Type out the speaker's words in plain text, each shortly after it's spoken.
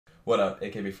What up,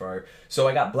 AKB Fire? So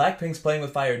I got Blackpink's Playing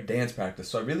with Fire dance practice,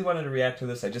 so I really wanted to react to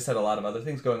this. I just had a lot of other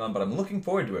things going on, but I'm looking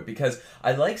forward to it because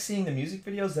I like seeing the music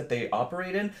videos that they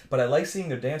operate in, but I like seeing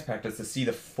their dance practice to see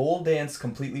the full dance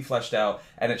completely fleshed out,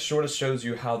 and it sort of shows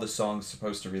you how the song's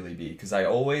supposed to really be. Because I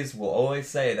will always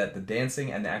say that the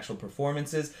dancing and the actual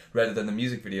performances, rather than the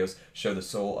music videos, show the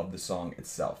soul of the song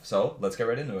itself. So let's get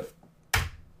right into it.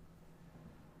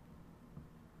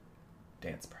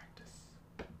 Dance practice.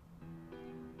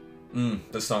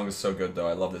 This song is so good though.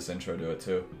 I love this intro to it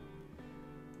too.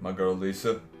 My girl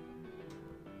Lisa.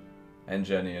 And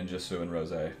Jenny and Jisoo and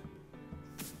Rose.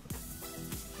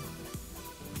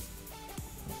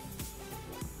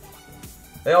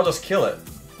 They all just kill it.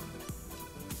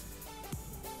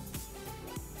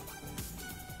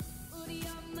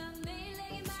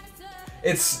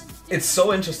 It's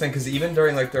so interesting because even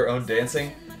during like their own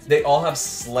dancing, they all have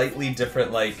slightly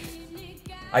different, like,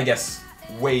 I guess,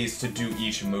 ways to do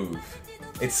each move.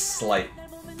 It's slight.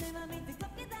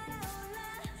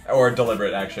 Or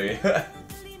deliberate, actually.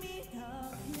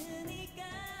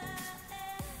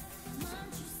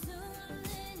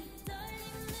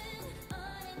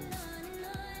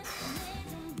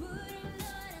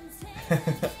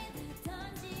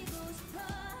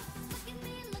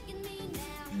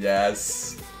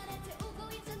 Yes.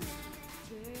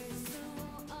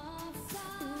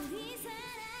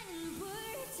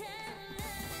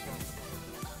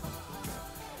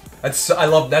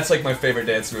 That's like my favorite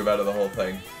dance move out of the whole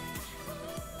thing.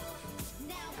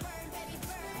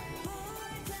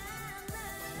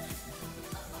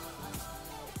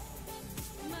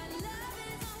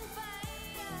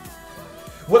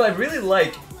 What I really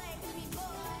like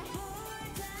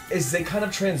is they kind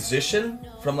of transition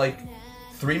from like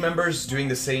three members doing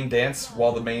the same dance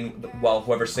while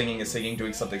whoever's singing is singing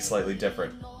doing something slightly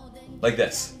different. Like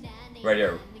this. Right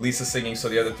here. Lisa's singing, so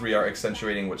the other three are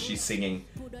accentuating what she's singing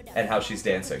and how she's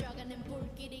dancing.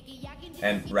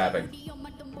 And rapping.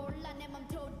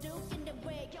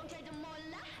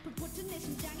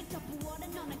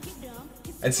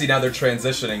 And see, now they're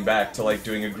transitioning back to like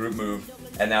doing a group move,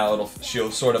 and now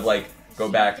she'll sort of like go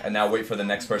back and now wait for the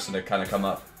next person to kind of come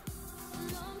up.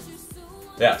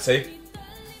 Yeah, see?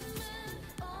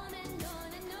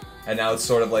 And now it's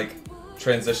sort of like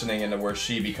transitioning into where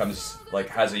she becomes, like,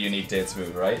 has a unique dance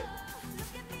move, right?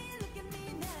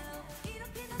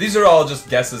 These are all just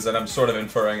guesses that I'm sort of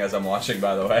inferring as I'm watching,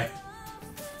 by the way.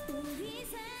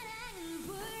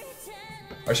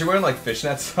 Are she wearing, like,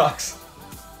 fishnet socks?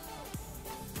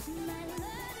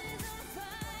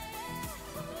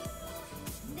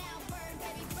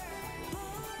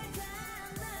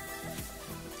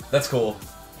 That's cool.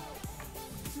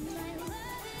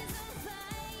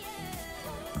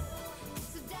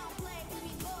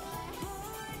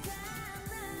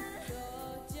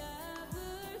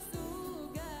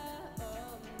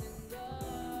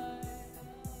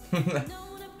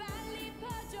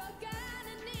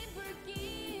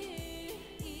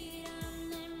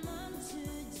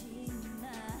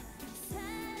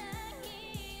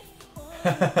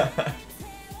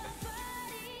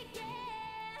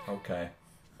 Okay.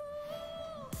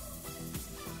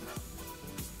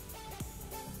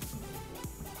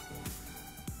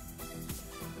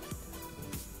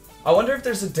 I wonder if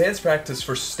there's a dance practice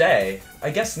for Stay. I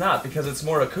guess not, because it's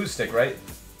more acoustic, right?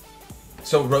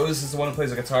 So Rose is the one who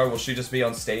plays the guitar. Will she just be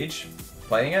on stage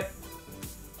playing it?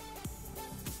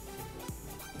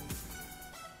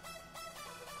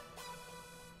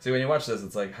 See, when you watch this,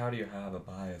 it's like, how do you have a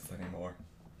bias anymore?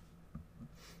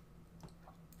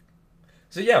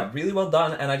 So yeah, really well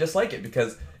done, and I just like it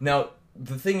because now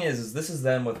the thing is this is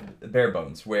them with bare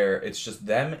bones, where it's just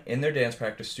them in their dance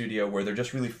practice studio where they're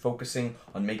just really focusing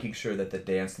on making sure that the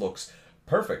dance looks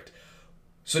perfect.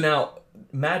 So now,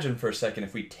 imagine for a second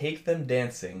if we take them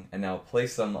dancing and now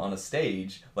place them on a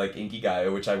stage, like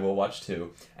Inkigayo, which I will watch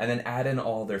too, and then add in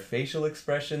all their facial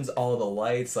expressions, all the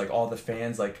lights, like all the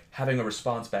fans, like having a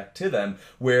response back to them,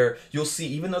 where you'll see,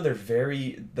 even though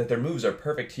that their moves are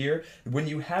perfect here, when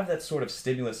you have that sort of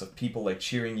stimulus of people like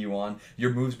cheering you on,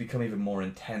 your moves become even more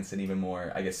intense and even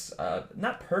more, I guess,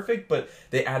 not perfect, but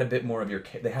they add a bit more of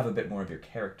they have a bit more of your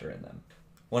character in them.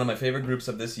 One of my favorite groups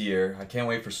of this year. I can't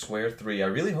wait for Square 3. I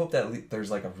really hope that there's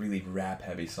like a really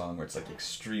rap-heavy song where it's like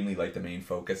extremely like the main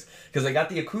focus. Because they got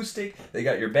the acoustic, they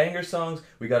got your banger songs,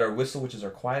 we got our whistle, which is our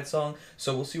quiet song.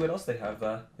 So we'll see what else they have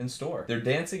in store. Their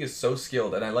dancing is so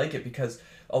skilled, and I like it because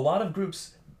a lot of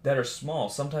groups that are small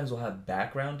sometimes will have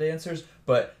background dancers,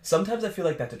 but sometimes I feel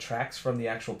like that detracts from the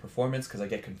actual performance because I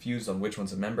get confused on which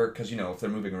one's a member because, you know, if they're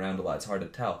moving around a lot, it's hard to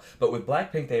tell. But with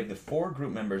Blackpink, they have the 4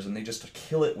 group members and they just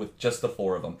kill it with just the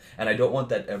 4 of them, and I don't want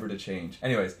that ever to change.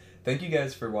 Anyways, thank you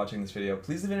guys for watching this video.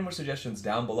 Please leave any more suggestions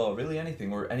down below, really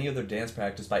anything, or any other dance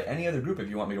practice by any other group if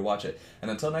you want me to watch it. And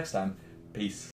until next time, peace.